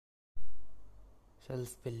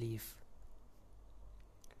Self-belief.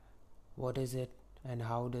 What is it and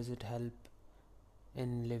how does it help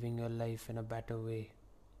in living your life in a better way?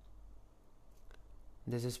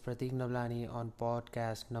 This is Pratik Navlani on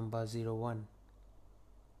podcast number 01.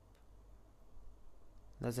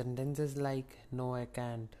 The sentence is like, no, I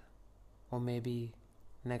can't, or maybe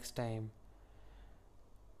next time.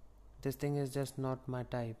 This thing is just not my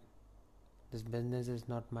type. This business is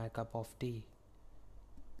not my cup of tea.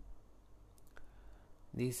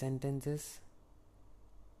 These sentences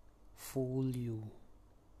fool you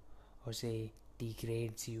or say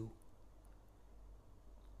degrades you.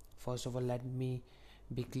 First of all, let me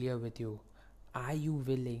be clear with you. Are you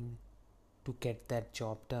willing to get that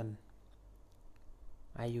job done?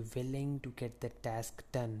 Are you willing to get the task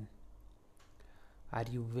done? Are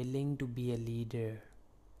you willing to be a leader?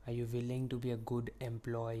 Are you willing to be a good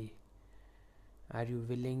employee? Are you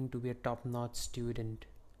willing to be a top-notch student?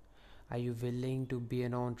 Are you willing to be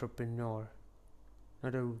an entrepreneur?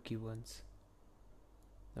 Not a rookie ones.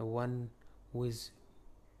 The one who is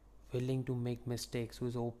willing to make mistakes, who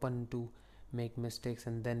is open to make mistakes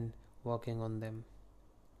and then working on them.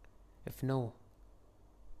 If no,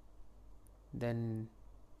 then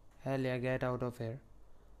hell yeah, get out of here.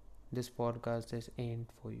 This podcast is aimed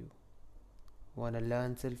for you. Wanna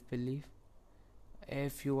learn self-belief?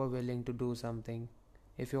 If you are willing to do something,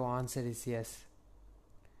 if your answer is yes,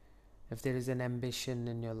 if there is an ambition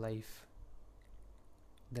in your life,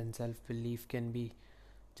 then self-belief can be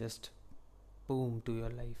just boom to your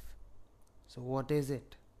life. So what is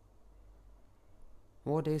it?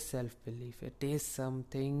 What is self-belief? It is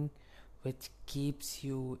something which keeps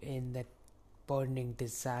you in that burning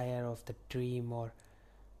desire of the dream or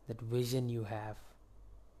that vision you have.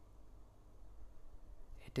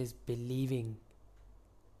 It is believing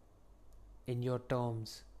in your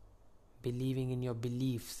terms, believing in your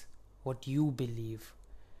beliefs, what you believe.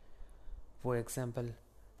 For example,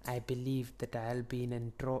 I believe that I'll be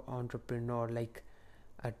an entrepreneur, like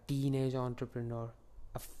a teenage entrepreneur,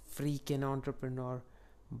 a freaking entrepreneur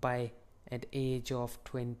by an age of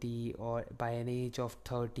 20 or by an age of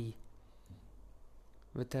 30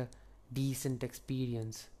 with a decent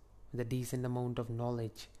experience, with a decent amount of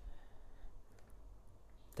knowledge.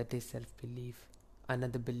 That is self-belief.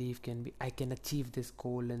 Another belief can be, I can achieve this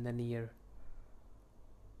goal in a year.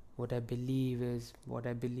 What I believe is what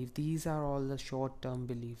I believe. These are all the short-term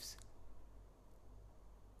beliefs.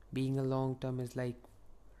 Being a long-term is like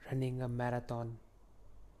running a marathon.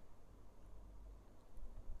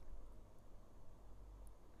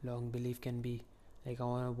 Long belief can be like,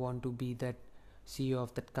 I want to be that CEO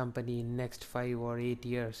of that company in next 5 or 8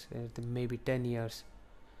 years, maybe 10 years.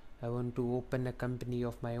 I want to open a company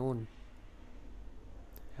of my own.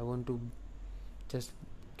 I want to just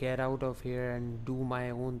get out of here and do my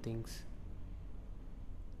own things.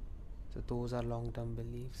 So those are long-term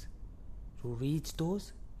beliefs. To reach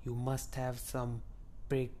those, you must have some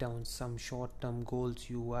breakdowns, some short-term goals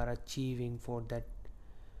you are achieving for that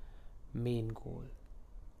main goal.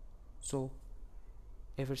 So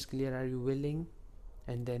if it's clear, are you willing?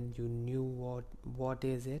 And then you knew what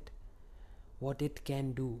is it, what it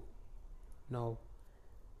can do. Now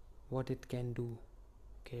what it can do,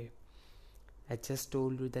 okay, I just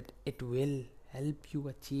told you that it will help you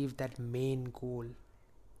achieve that main goal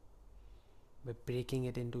by breaking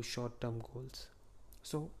it into short-term goals.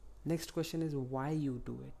 So next question is, why you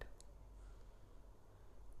do it?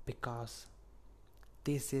 Because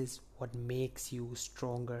this is what makes you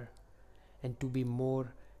stronger and to be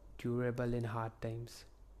more durable in hard times.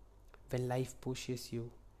 When life pushes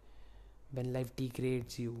you, when life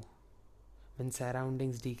degrades you, when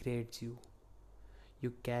surroundings degrades you,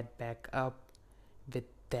 you get back up with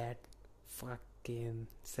that fucking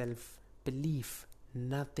self-belief,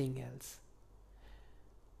 nothing else.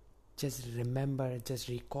 Just remember, just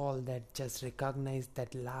recall that, just recognize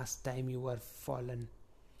that last time you were fallen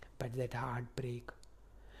by that heartbreak,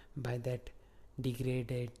 by that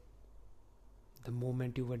degraded, the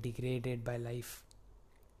moment you were degraded by life.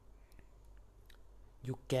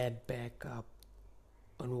 You get back up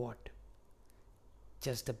on what?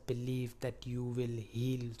 Just a belief that you will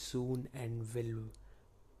heal soon and will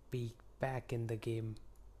be back in the game.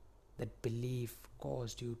 That belief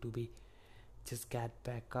caused you to be just get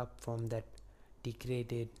back up from that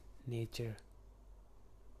degraded nature.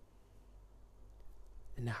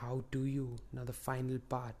 And how do you, now the final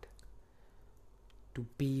part, to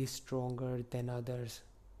be stronger than others,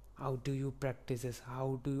 how do you practice this?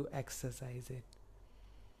 How do you exercise it?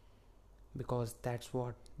 Because that's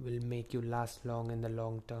what will make you last long in the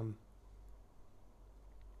long term.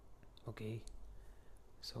 Okay,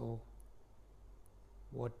 so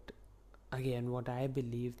what again, what I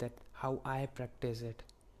believe, that how I practice it,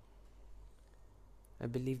 I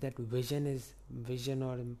believe that vision,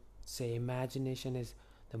 or say imagination, is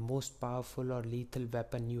the most powerful or lethal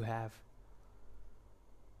weapon you have.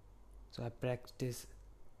 So I practice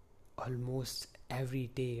almost every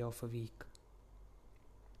day of a week.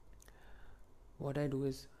 What I do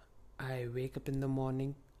is, I wake up in the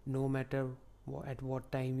morning, no matter at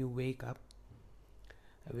what time you wake up.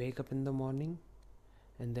 I wake up in the morning,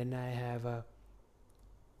 and then I have a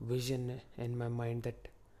vision in my mind that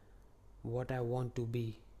what I want to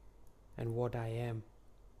be and what I am.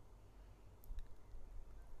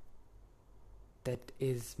 That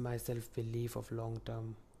is my self-belief of long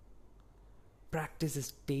term. Practice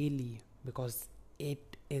is daily, because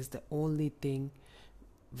it is the only thing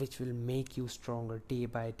which will make you stronger day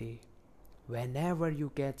by day. Whenever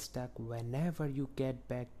you get stuck, whenever you get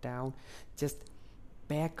back down, just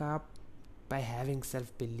back up by having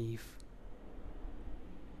self-belief.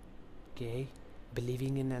 Okay,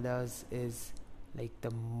 believing in others is like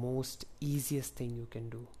the most easiest thing you can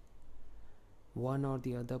do. One or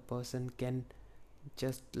the other person can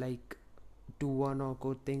just like do one or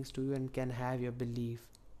good things to you and can have your belief,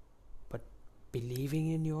 but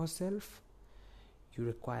believing in yourself, you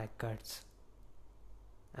require guts.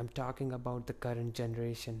 I'm talking about the current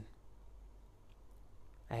generation.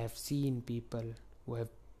 I have seen people who have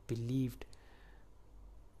believed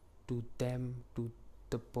to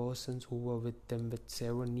the persons who were with them with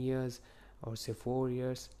 7 years or say 4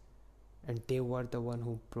 years, and they were the one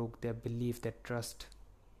who broke their belief, their trust.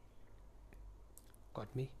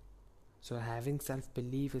 Got me? So having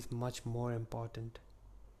self-belief is much more important.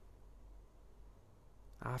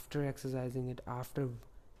 After exercising it, after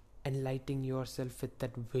enlightening yourself with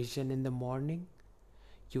that vision in the morning,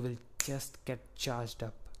 you will just get charged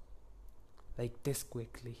up like this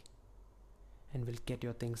quickly and will get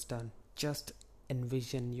your things done. Just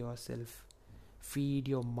envision yourself, feed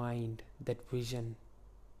your mind that vision,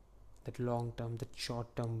 that long term, that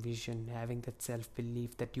short term vision, having that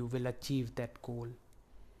self-belief that you will achieve that goal.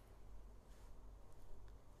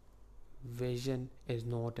 Vision is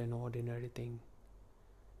not an ordinary thing.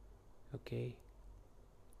 Okay?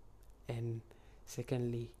 And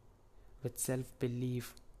secondly, with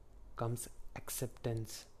self-belief comes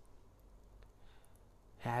acceptance.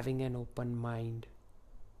 Having an open mind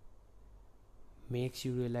makes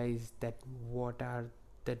you realize that what are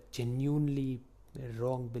the genuinely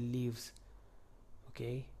wrong beliefs.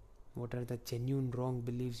 Okay? What are the genuine wrong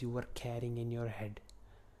beliefs you are carrying in your head?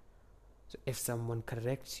 So if someone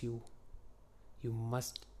corrects you, you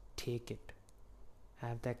must take it.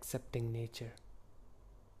 Have the accepting nature.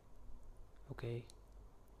 Okay?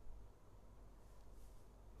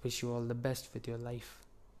 Wish you all the best with your life.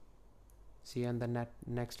 See you on the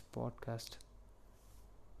next podcast.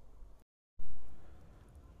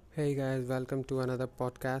 Hey guys, welcome to another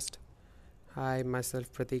podcast. Hi,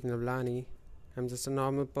 myself Pratik Navlani. I'm just a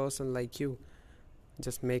normal person like you,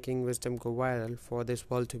 just making wisdom go viral for this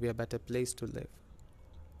world to be a better place to live.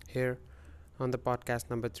 Here on the podcast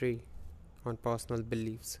number 3 on personal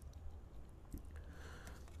beliefs.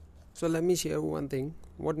 So let me share one thing.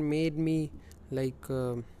 What made me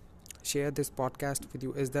share this podcast with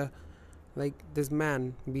you is this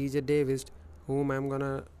man BJ Davis, whom I'm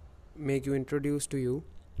gonna make you introduce to you.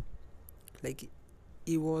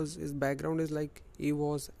 His background is he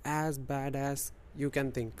was as bad as you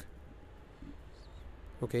can think.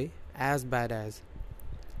 Okay, as bad as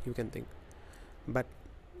you can think. But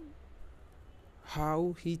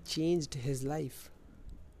how he changed his life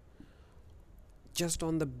just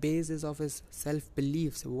on the basis of his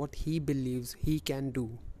self-beliefs, what he believes he can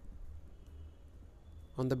do.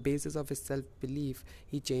 On the basis of his self-belief,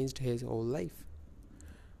 he changed his whole life.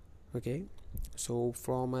 Okay, so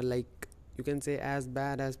from a you can say as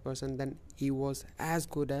bad as person, then he was as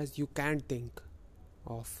good as you can think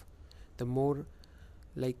of. The more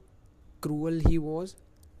cruel he was,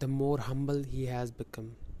 the more humble he has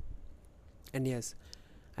become. And yes,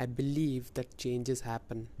 I believe that changes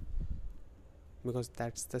happen because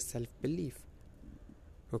that's the self-belief.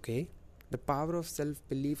 Okay, the power of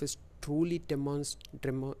self-belief is truly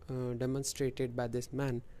demonstrated by this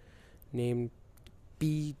man named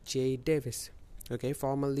B.J. Davis. Okay,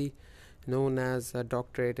 formerly known as a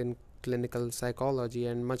doctorate in clinical psychology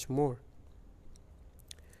and much more.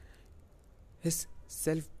 His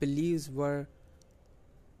self-beliefs were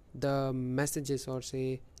the messages, or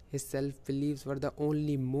say his self-beliefs were the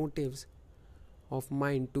only motives of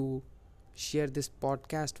mine to share this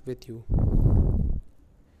podcast with you.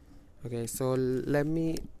 Okay, so let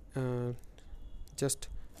me just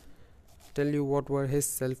tell you what were his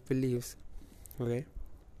self-beliefs. Okay,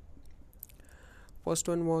 First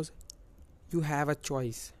one was, you have a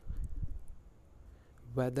choice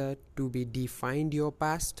whether to be defined your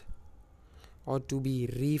past or to be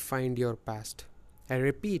refined your past. I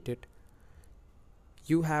repeat it.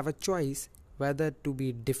 You have a choice whether to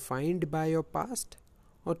be defined by your past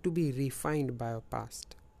or to be refined by your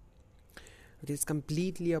past. It is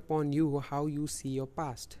completely upon you how you see your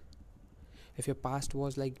past. If your past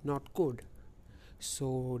was like not good,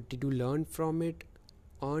 so did you learn from it,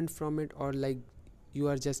 earn from it, or like you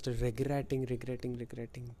are just regretting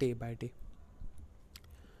day by day?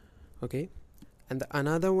 Okay. And the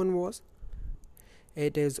another one was,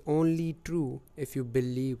 it is only true if you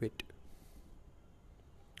believe it.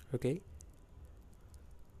 Okay.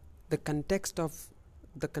 The context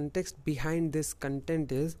behind this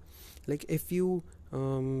content is like, if you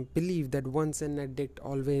believe that once an addict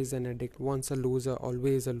always an addict, once a loser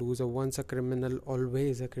always a loser, once a criminal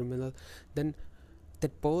always a criminal, then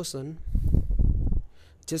that person,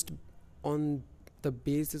 just on the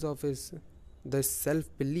basis of the self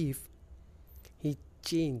belief, he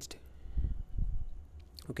changed.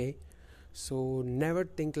 Okay. So never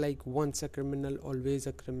think like once a criminal always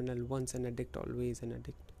a criminal, once an addict always an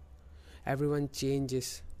addict. Everyone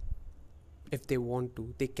changes if they want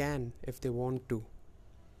to. They can if they want to.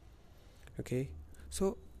 Okay.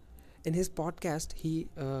 So in his podcast,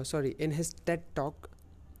 in his TED talk,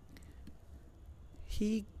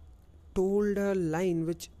 he told a line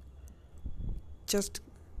which just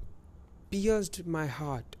pierced my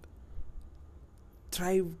heart,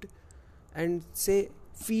 thrived, and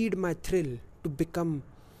feed my thrill to become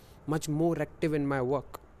much more active in my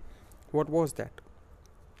work. What was that?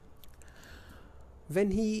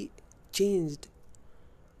 When he changed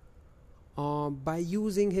by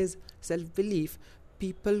using his self-belief,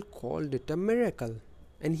 people called it a miracle,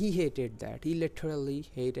 and he hated that. He literally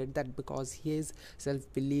hated that, because his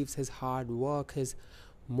self-beliefs, his hard work, his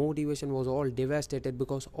motivation was all devastated,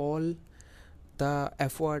 because all the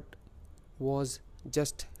effort was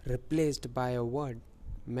just replaced by a word,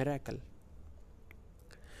 miracle.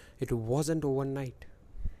 It wasn't overnight.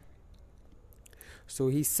 So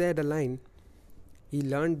he said a line. He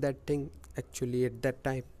learned that thing actually at that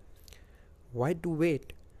time. Why to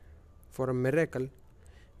wait for a miracle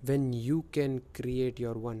when you can create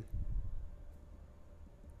your one?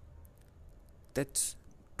 That's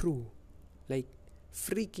true. Like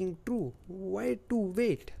freaking true. Why to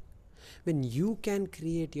wait when you can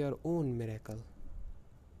create your own miracle?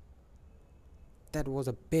 That was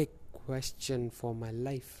a big question for my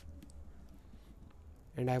life.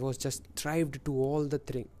 And I was just thrived to all the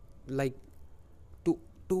things, like to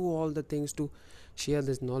do all the things, to share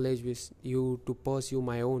this knowledge with you, to pursue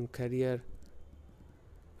my own career.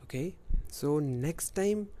 Okay. So next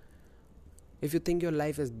time, if you think your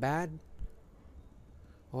life is bad,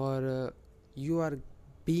 or you are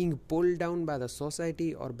being pulled down by the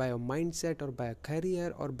society, or by your mindset, or by a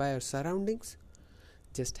career, or by your surroundings,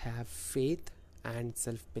 just have faith and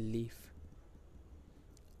self-belief.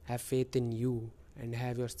 Have faith in you and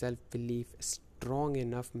have your self-belief strong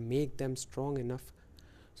enough, make them strong enough,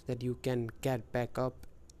 so that you can get back up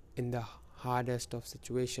in the hardest of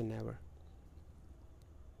situation ever.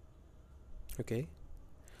 Okay.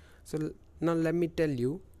 So now let me tell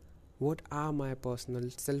you, what are my personal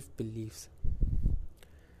self-beliefs.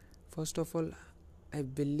 First of all, I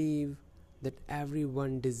believe that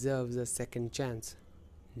everyone deserves a second chance.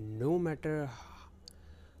 No matter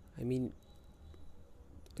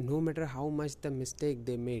how much the mistake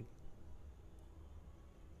they made.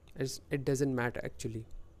 It doesn't matter actually.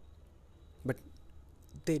 But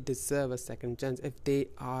they deserve a second chance if they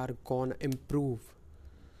are gonna improve.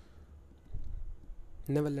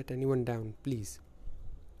 Never let anyone down, please.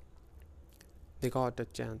 They got a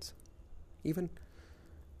chance. Even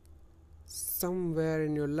somewhere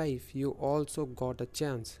in your life, you also got a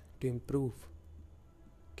chance to improve.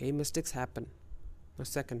 Okay, mistakes happen. Now,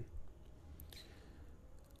 second,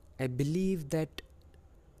 I believe that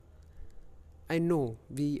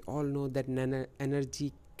we all know that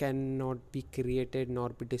energy cannot be created nor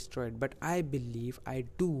be destroyed, but I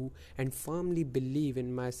do and firmly believe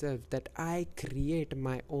in myself that I create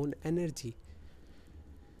my own energy.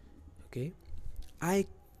 Okay, I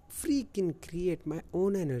freaking create my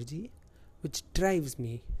own energy, which drives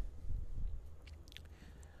me.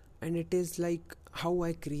 And it is like, how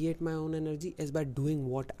I create my own energy is by doing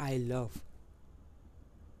what I love,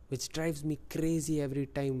 which drives me crazy every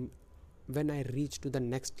time when I reach to the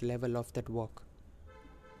next level of that work.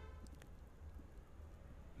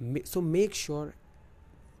 So make sure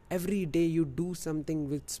every day you do something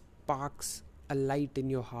which sparks a light in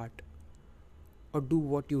your heart, or do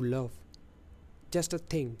what you love. Just a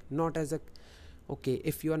thing, not as a Okay,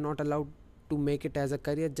 if you are not allowed to make it as a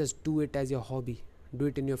career, just do it as your hobby. Do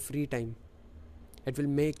it in your free time. It will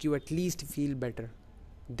make you at least feel better.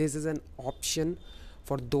 This is an option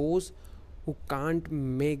for those who can't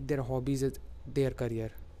make their hobbies as their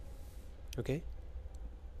career. Okay.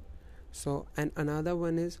 So, and another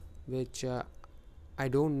one is which I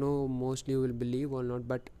don't know, mostly you will believe or not,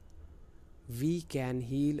 but we can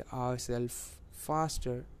heal ourselves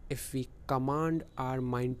faster if we command our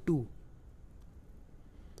mind to.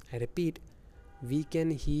 I repeat, we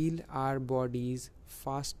can heal our bodies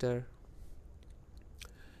faster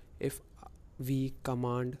if we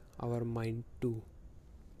command our mind to.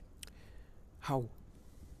 How?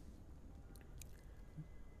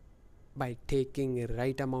 By taking a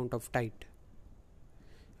right amount of diet.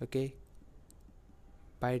 Okay?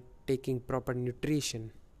 By taking proper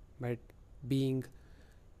nutrition, by being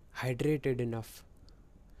hydrated enough,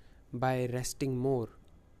 by resting more.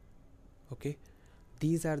 Okay?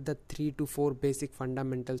 These are the 3 to 4 basic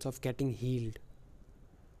fundamentals of getting healed.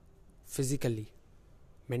 Physically,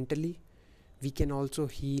 mentally, we can also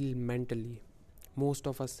heal mentally. Most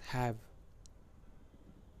of us have.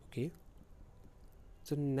 Okay?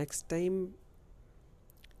 So next time,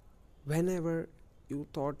 whenever you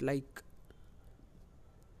thought like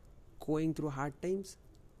going through hard times,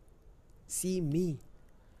 see me.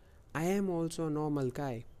 I am also a normal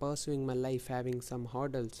guy, pursuing my life, having some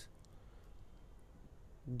hurdles.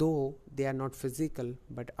 Though they are not physical,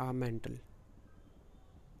 but are mental.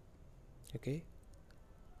 Okay?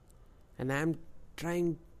 And I am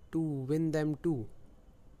trying to win them too.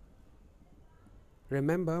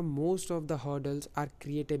 Remember, most of the hurdles are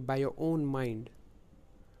created by your own mind.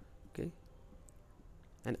 Okay?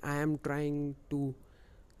 And I am trying to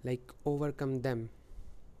overcome them,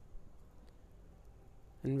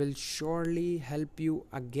 and will surely help you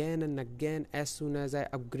again and again as soon as I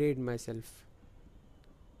upgrade myself.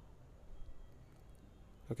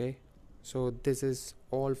 Okay? So this is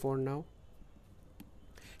all for now.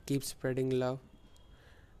 Keep spreading love.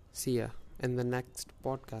 See ya in the next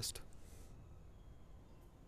podcast.